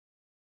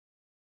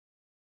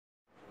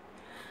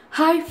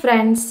Hi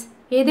friends,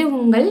 இது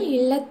உங்கள்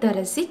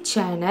இல்லத்தரசி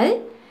channel.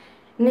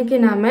 இன்னைக்கு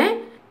நாம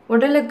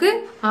உடலுக்கு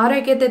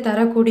ஆரோக்கியத்தை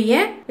தரக்கூடிய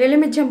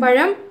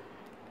எலுமிச்சம்பழம்,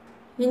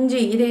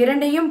 இஞ்சி இது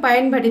இரண்டையும்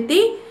பயன்படுத்தி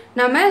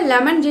நாம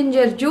லெமன்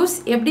ஜிஞ்சர் ஜூஸ்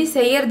எப்படி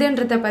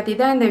செய்யறதுன்றத பத்தி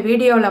தான் இந்த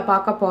வீடியோல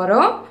பார்க்க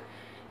போறோம்.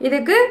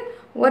 இதுக்கு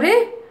ஒரு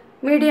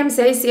மீடியம்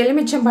சைஸ்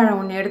எலுமிச்சம்பழம்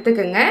ஒன்று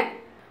எடுத்துக்கங்க.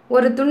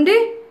 ஒரு துண்டு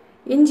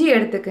இஞ்சி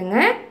எடுத்துக்கங்க.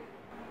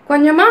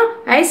 கொஞ்சமா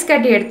ஐஸ்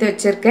கட்டி எடுத்து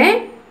வச்சிருக்கேன்.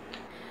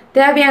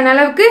 தேவையான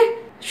அளவுக்கு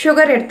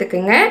சுகர்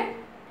எடுத்துக்கங்க.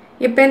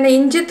 இப்போ இந்த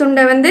இஞ்சி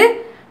துண்டை வந்து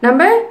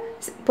நம்ம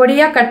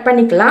பொடியாக கட்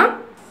பண்ணிக்கலாம்.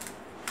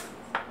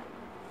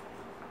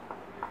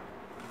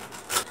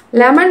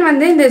 லெமன்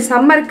வந்து இந்த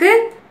சம்மருக்கு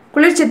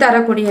குளிர்ச்சி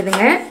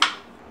தரக்கூடியதுங்க.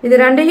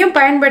 இது ரெண்டையும்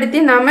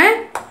பயன்படுத்தி நாம்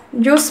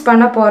ஜூஸ்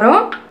பண்ண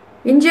போகிறோம்.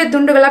 இஞ்சியை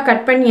துண்டுகளாக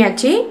கட்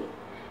பண்ணியாச்சு.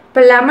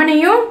 இப்போ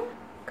லெமனையும்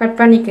கட்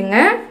பண்ணிக்கோங்க.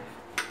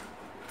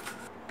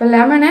 இப்போ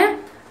லெமனை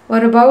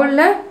ஒரு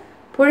பவுலில்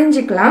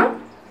புழிஞ்சிக்கலாம்.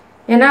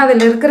 ஏன்னா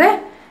அதில் இருக்கிற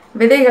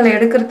விதைகளை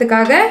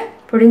எடுக்கிறதுக்காக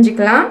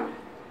புழிஞ்சிக்கலாம்.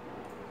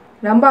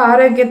 ரொம்ப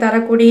ஆரோக்கியம்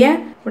தரக்கூடிய,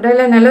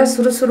 உடலை நல்லா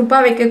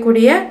சுறுசுறுப்பாக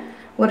வைக்கக்கூடிய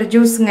ஒரு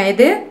ஜூஸுங்க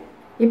இது.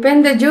 இப்போ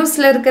இந்த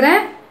ஜூஸில் இருக்கிற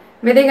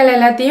விதைகள்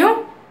எல்லாத்தையும்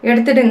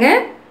எடுத்துடுங்க.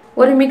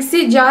 ஒரு மிக்ஸி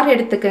ஜார்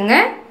எடுத்துக்கோங்க.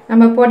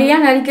 நம்ம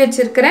பொடியாக நறுக்கி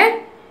வச்சுருக்கிற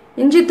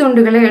இஞ்சி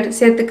துண்டுகளை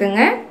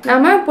சேர்த்துக்கோங்க.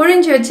 நம்ம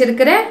புழிஞ்சு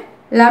வச்சுருக்கிற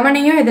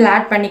லெமனையும் இதில்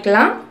ஆட்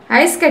பண்ணிக்கலாம்.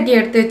 ஐஸ் கட்டி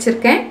எடுத்து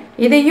வச்சுருக்கேன்,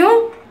 இதையும்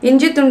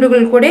இஞ்சி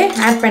துண்டுகள் கூட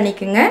ஆட்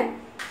பண்ணிக்கோங்க.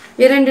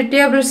 2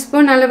 டேபிள்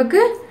ஸ்பூன்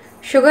அளவுக்கு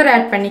சுகர்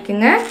ஆட்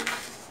பண்ணிக்கோங்க.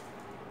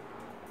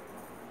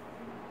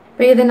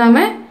 இப்போ இதை நாம்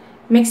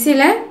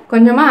மிக்சியில்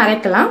கொஞ்சமாக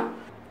அரைக்கலாம்.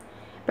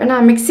 இப்போ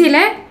நான்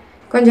மிக்சியில்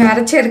கொஞ்சம்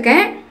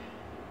அரைச்சிருக்கேன்.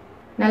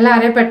 நல்லா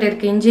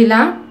அரைப்பட்டிருக்கு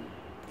இஞ்சிலாம்.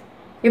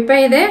 இப்போ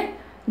இது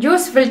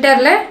ஜூஸ்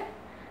ஃபில்டரில்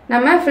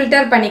நம்ம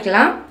ஃபில்டர்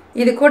பண்ணிக்கலாம்.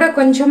 இது கூட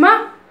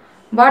கொஞ்சமாக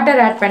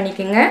வாட்டர் ஆட்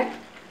பண்ணிக்கோங்க.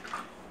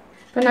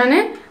 இப்போ நான்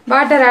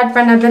வாட்டர் ஆட்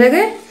பண்ண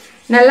பிறகு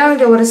நல்லா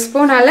இது ஒரு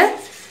ஸ்பூனால்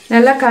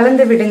நல்லா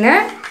கலந்து விடுங்க.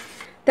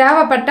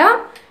 தேவைப்பட்டால்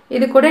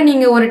இது கூட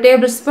நீங்கள் ஒரு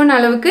டேபிள் ஸ்பூன்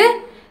அளவுக்கு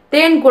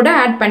தேன் கூட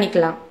ஆட்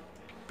பண்ணிக்கலாம்.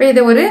 இப்போ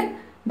இது ஒரு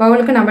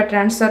பவுலுக்கு நம்ம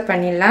ட்ரான்ஸ்ஃபர்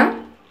பண்ணிடலாம்.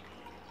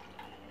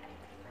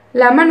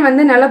 லெமன்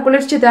வந்து நல்லா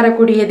குளிர்ச்சி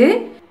தரக்கூடியது,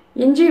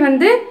 இஞ்சி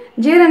வந்து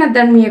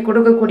ஜீரணத்தன்மையை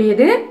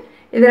கொடுக்கக்கூடியது.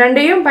 இது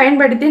ரெண்டையும்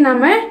பயன்படுத்தி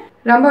நம்ம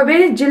ரொம்பவே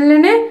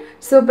ஜில்லுன்னு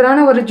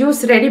சூப்பரான ஒரு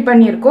ஜூஸ் ரெடி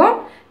பண்ணியிருக்கோம்.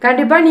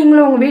 கண்டிப்பாக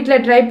நீங்களும் உங்கள்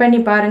வீட்டில் ட்ரை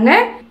பண்ணி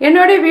பாருங்கள்.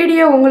 என்னோட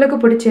வீடியோ உங்களுக்கு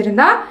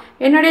பிடிச்சிருந்தா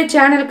என்னுடைய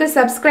சேனலுக்கு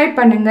சப்ஸ்கிரைப்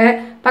பண்ணுங்கள்.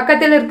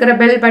 பக்கத்தில் இருக்கிற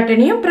பெல்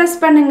பட்டனையும்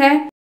ப்ரெஸ் பண்ணுங்கள்.